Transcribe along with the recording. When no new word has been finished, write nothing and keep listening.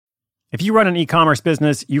If you run an e-commerce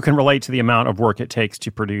business, you can relate to the amount of work it takes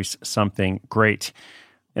to produce something great.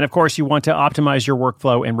 And of course, you want to optimize your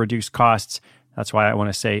workflow and reduce costs. That's why I want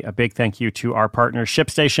to say a big thank you to our partner,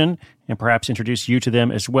 ShipStation, and perhaps introduce you to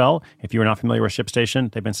them as well. If you're not familiar with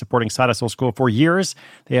ShipStation, they've been supporting Side Hustle School for years.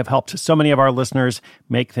 They have helped so many of our listeners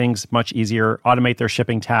make things much easier, automate their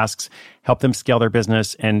shipping tasks, help them scale their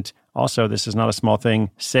business, and also, this is not a small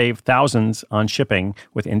thing, save thousands on shipping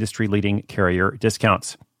with industry-leading carrier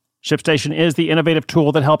discounts. ShipStation is the innovative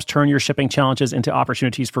tool that helps turn your shipping challenges into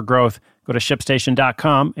opportunities for growth. Go to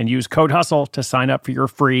ShipStation.com and use code HUSTLE to sign up for your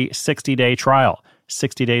free 60-day trial.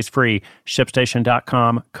 60 days free.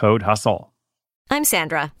 ShipStation.com, code HUSTLE. I'm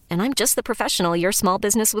Sandra, and I'm just the professional your small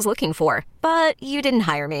business was looking for. But you didn't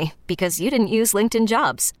hire me because you didn't use LinkedIn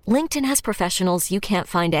Jobs. LinkedIn has professionals you can't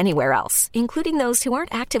find anywhere else, including those who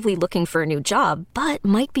aren't actively looking for a new job, but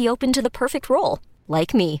might be open to the perfect role,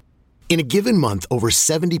 like me. In a given month, over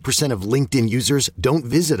 70% of LinkedIn users don't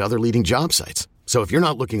visit other leading job sites. So if you're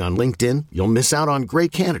not looking on LinkedIn, you'll miss out on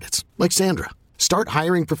great candidates like Sandra. Start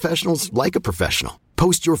hiring professionals like a professional.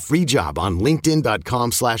 Post your free job on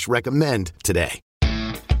linkedin.com/recommend today.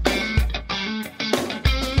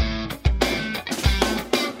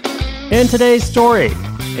 In today's story,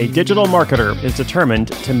 a digital marketer is determined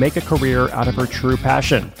to make a career out of her true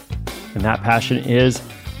passion. And that passion is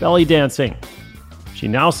belly dancing. She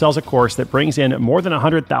now sells a course that brings in more than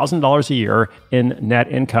 $100,000 a year in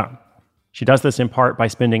net income. She does this in part by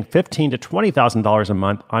spending $15,000 to $20,000 a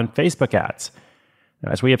month on Facebook ads.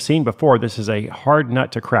 Now, as we have seen before, this is a hard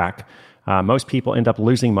nut to crack. Most people end up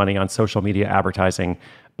losing money on social media advertising,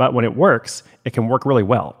 but when it works, it can work really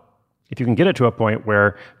well. If you can get it to a point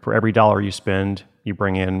where for every dollar you spend, you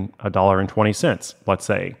bring in $1.20, let's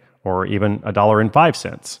say, or even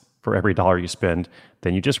 $1.05 for every dollar you spend,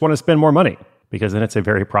 then you just want to spend more money, because then it's a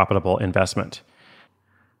very profitable investment.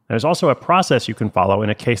 There's also a process you can follow in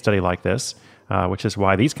a case study like this, which is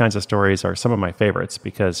why these kinds of stories are some of my favorites,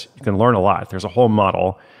 because you can learn a lot. There's a whole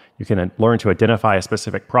model. You can learn to identify a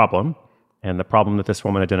specific problem, and the problem that this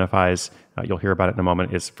woman identifies, you'll hear about it in a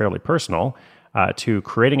moment, is fairly personal, to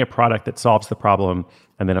creating a product that solves the problem,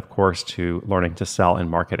 and then, of course, to learning to sell and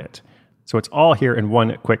market it. So it's all here in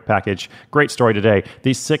one quick package. Great story today.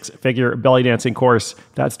 The 6-figure belly dancing course.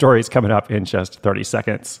 That story is coming up in just 30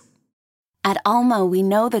 seconds. At Alma, we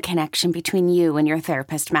know the connection between you and your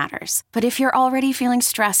therapist matters. But if you're already feeling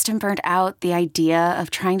stressed and burnt out, the idea of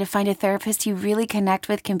trying to find a therapist you really connect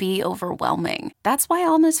with can be overwhelming. That's why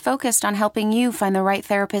Alma's focused on helping you find the right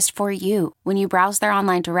therapist for you. When you browse their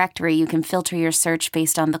online directory, you can filter your search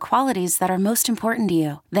based on the qualities that are most important to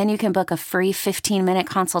you. Then you can book a free 15-minute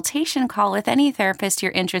consultation call with any therapist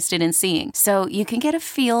you're interested in seeing, so you can get a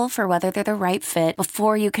feel for whether they're the right fit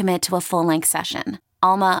before you commit to a full-length session.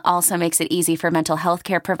 Alma also makes it easy for mental health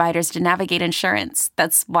care providers to navigate insurance.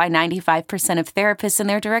 That's why 95% of therapists in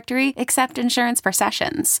their directory accept insurance for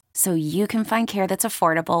sessions, so you can find care that's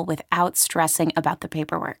affordable without stressing about the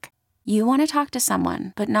paperwork. You want to talk to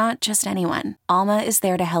someone, but not just anyone. Alma is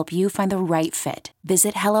there to help you find the right fit.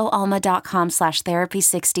 Visit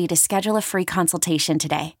helloalma.com/therapy60 to schedule a free consultation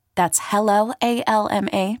today. That's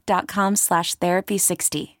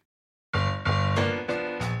helloalma.com/therapy60.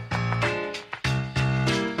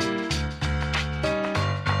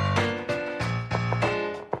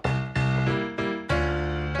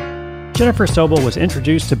 Jennifer Sobel was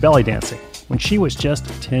introduced to belly dancing when she was just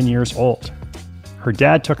 10 years old. Her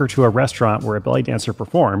dad took her to a restaurant where a belly dancer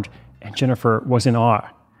performed, and Jennifer was in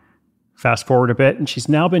awe. Fast forward a bit, and she's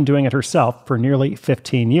now been doing it herself for nearly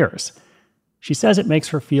 15 years. She says it makes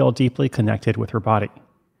her feel deeply connected with her body.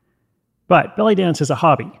 But belly dance is a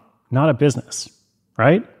hobby, not a business,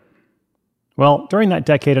 right? Well, during that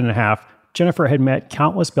decade and a half, Jennifer had met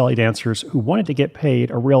countless belly dancers who wanted to get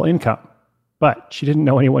paid a real income, but she didn't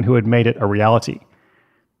know anyone who had made it a reality.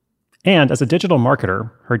 And as a digital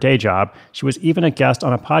marketer, her day job, she was even a guest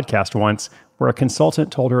on a podcast once where a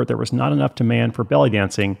consultant told her there was not enough demand for belly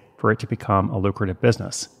dancing for it to become a lucrative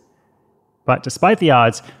business. But despite the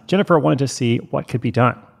odds, Jennifer wanted to see what could be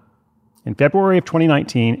done. In February of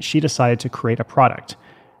 2019, she decided to create a product,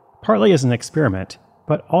 partly as an experiment,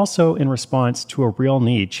 but also in response to a real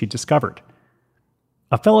need she discovered.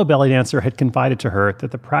 A fellow belly dancer had confided to her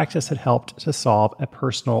that the practice had helped to solve a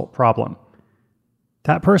personal problem.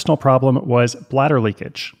 That personal problem was bladder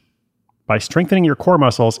leakage. By strengthening your core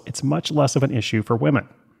muscles, it's much less of an issue for women.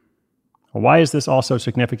 Why is this also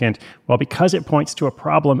significant? Well, because it points to a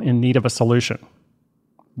problem in need of a solution.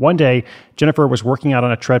 One day, Jennifer was working out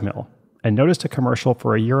on a treadmill and noticed a commercial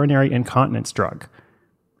for a urinary incontinence drug.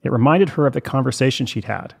 It reminded her of the conversation she'd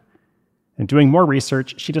had. In doing more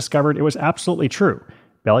research, she discovered it was absolutely true.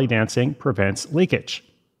 belly dancing prevents leakage.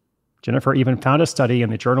 Jennifer even found a study in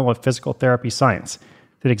the Journal of Physical Therapy Science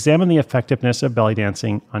that examined the effectiveness of belly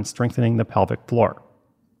dancing on strengthening the pelvic floor.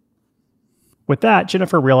 With that,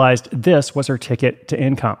 Jennifer realized this was her ticket to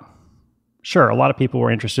income. Sure, a lot of people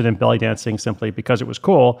were interested in belly dancing simply because it was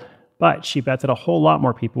cool, but she bet that a whole lot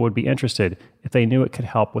more people would be interested if they knew it could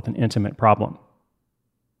help with an intimate problem.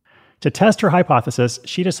 To test her hypothesis,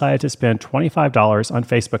 she decided to spend $25 on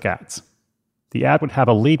Facebook ads. The ad would have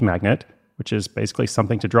a lead magnet, which is basically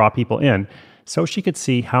something to draw people in, so she could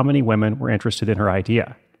see how many women were interested in her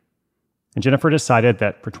idea. And Jennifer decided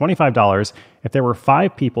that for $25, if there were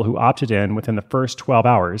 5 people who opted in within the first 12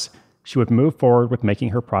 hours, she would move forward with making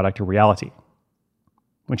her product a reality.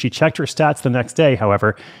 When she checked her stats the next day,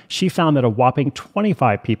 however, she found that a whopping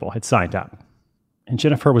 25 people had signed up. And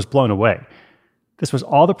Jennifer was blown away. This was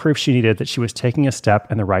all the proof she needed that she was taking a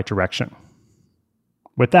step in the right direction.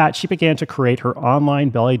 With that, she began to create her online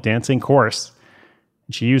belly dancing course.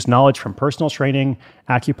 She used knowledge from personal training,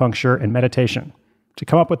 acupuncture, and meditation to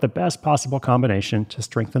come up with the best possible combination to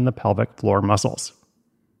strengthen the pelvic floor muscles.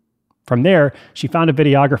 From there, she found a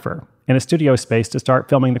videographer and a studio space to start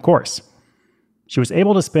filming the course. She was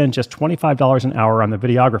able to spend just $25 an hour on the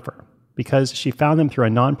videographer because she found them through a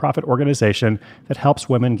nonprofit organization that helps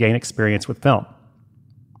women gain experience with film.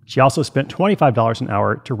 She also spent $25 an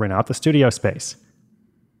hour to rent out the studio space.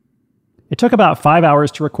 It took about 5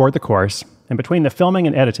 hours to record the course, and between the filming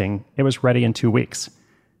and editing, it was ready in 2 weeks.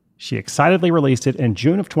 She excitedly released it in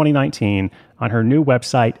June of 2019 on her new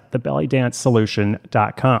website,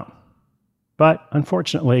 thebellydancesolution.com. But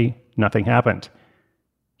unfortunately, nothing happened.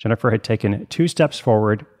 Jennifer had taken 2 steps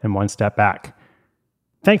forward and 1 step back.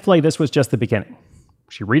 Thankfully, this was just the beginning.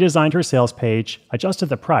 She redesigned her sales page, adjusted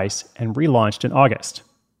the price, and relaunched in August.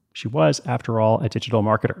 She was, after all, a digital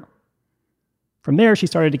marketer. From there, she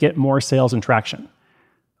started to get more sales and traction.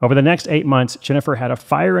 Over the next 8 months, Jennifer had a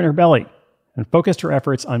fire in her belly and focused her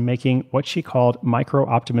efforts on making what she called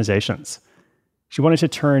micro-optimizations. She wanted to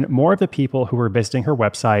turn more of the people who were visiting her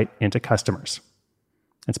website into customers.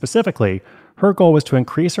 And specifically, her goal was to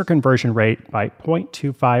increase her conversion rate by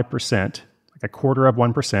 0.25%, like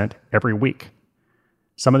 1/4%, every week.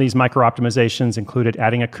 Some of these micro-optimizations included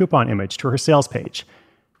adding a coupon image to her sales page.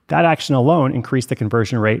 That action alone increased the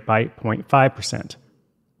conversion rate by 0.5%.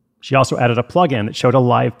 She also added a plugin that showed a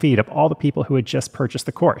live feed of all the people who had just purchased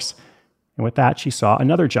the course. And with that, she saw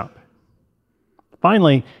another jump.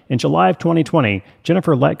 Finally, in July of 2020,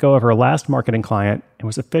 Jennifer let go of her last marketing client and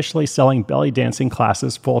was officially selling belly dancing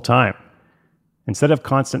classes full-time. Instead of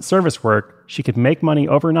constant service work, she could make money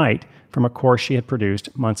overnight from a course she had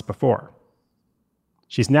produced months before.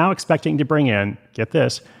 She's now expecting to bring in, get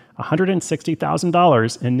this,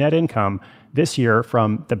 $160,000 in net income this year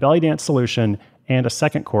from the Belly Dance Solution and a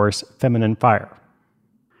second course, Feminine Fire.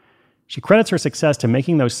 She credits her success to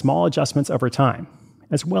making those small adjustments over time,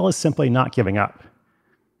 as well as simply not giving up.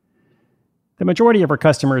 The majority of her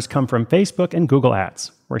customers come from Facebook and Google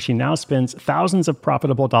ads, where she now spends thousands of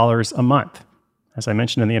profitable dollars a month. As I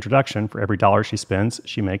mentioned in the introduction, for every dollar she spends,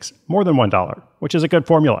 she makes more than $1, which is a good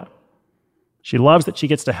formula. She loves that she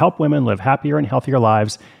gets to help women live happier and healthier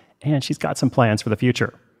lives, and she's got some plans for the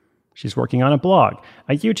future. She's working on a blog,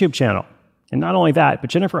 a YouTube channel, and not only that,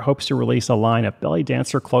 but Jennifer hopes to release a line of belly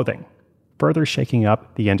dancer clothing, further shaking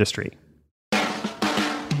up the industry.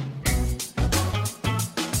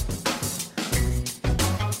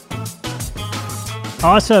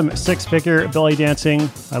 Awesome 6-figure belly dancing.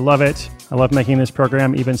 I love it. I love making this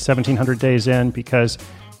program even 1,700 days in because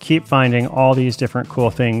keep finding all these different cool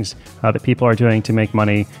things that people are doing to make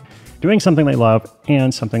money, doing something they love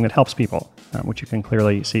and something that helps people, which you can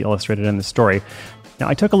clearly see illustrated in this story. Now,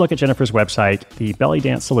 I took a look at Jennifer's website,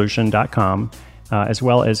 thebellydancesolution.com, as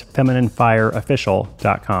well as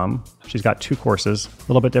femininefireofficial.com. She's got 2 courses, a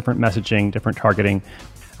little bit different messaging, different targeting.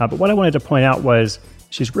 But what I wanted to point out was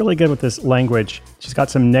she's really good with this language. She's got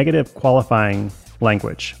some negative qualifying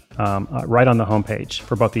language right on the homepage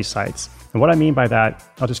for both these sites. And what I mean by that,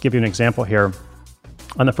 I'll just give you an example here.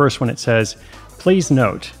 On the first one, it says, "Please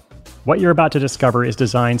note, what you're about to discover is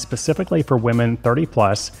designed specifically for women 30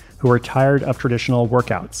 plus who are tired of traditional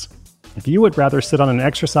workouts. If you would rather sit on an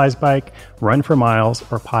exercise bike, run for miles,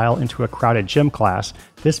 or pile into a crowded gym class,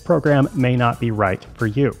 this program may not be right for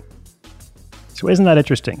you." So isn't that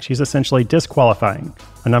interesting? She's essentially disqualifying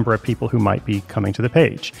a number of people who might be coming to the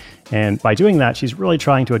page. And by doing that, she's really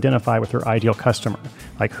trying to identify with her ideal customer.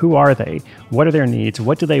 Like, who are they? What are their needs?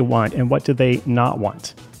 What do they want? And what do they not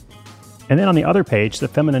want? And then on the other page, the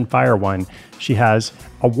Feminine Fire one, she has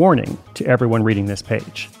a warning to everyone reading this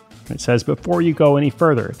page. It says, "Before you go any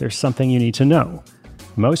further, there's something you need to know.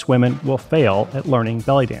 most women will fail at learning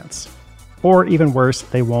belly dance. Or even worse,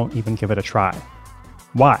 they won't even give it a try.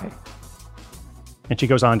 Why? And she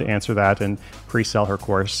goes on to answer that and pre-sell her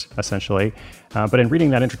course, essentially. But in reading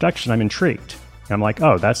that introduction, I'm intrigued. I'm like,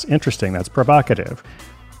 oh, that's interesting. That's provocative.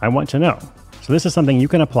 I want to know. So this is something you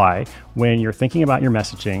can apply when you're thinking about your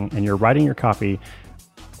messaging and you're writing your copy.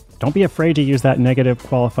 Don't be afraid to use that negative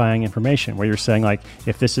qualifying information where you're saying, like,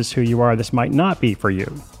 if this is who you are, this might not be for you.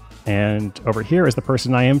 And over here is the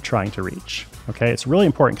person I am trying to reach. Okay, it's really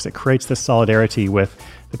important because it creates this solidarity with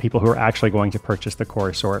the people who are actually going to purchase the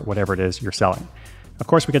course or whatever it is you're selling. Of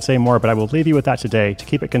course, we could say more, but I will leave you with that today to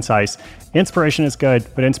keep it concise. Inspiration is good,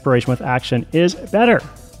 but inspiration with action is better.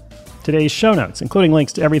 Today's show notes, including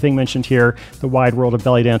links to everything mentioned here, the wide world of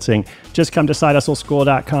belly dancing, just come to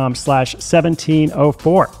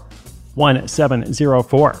sidehustleschool.com/1704.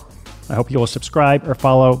 1704. I hope you will subscribe or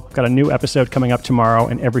follow. I've got a new episode coming up tomorrow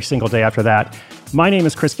and every single day after that. My name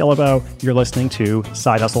is Chris Guillebeau. You're listening to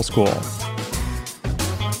Side Hustle School.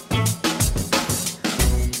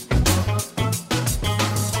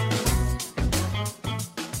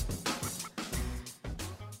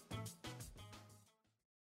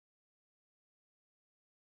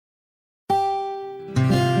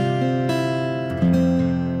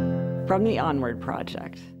 From the Onward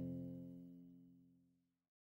Project.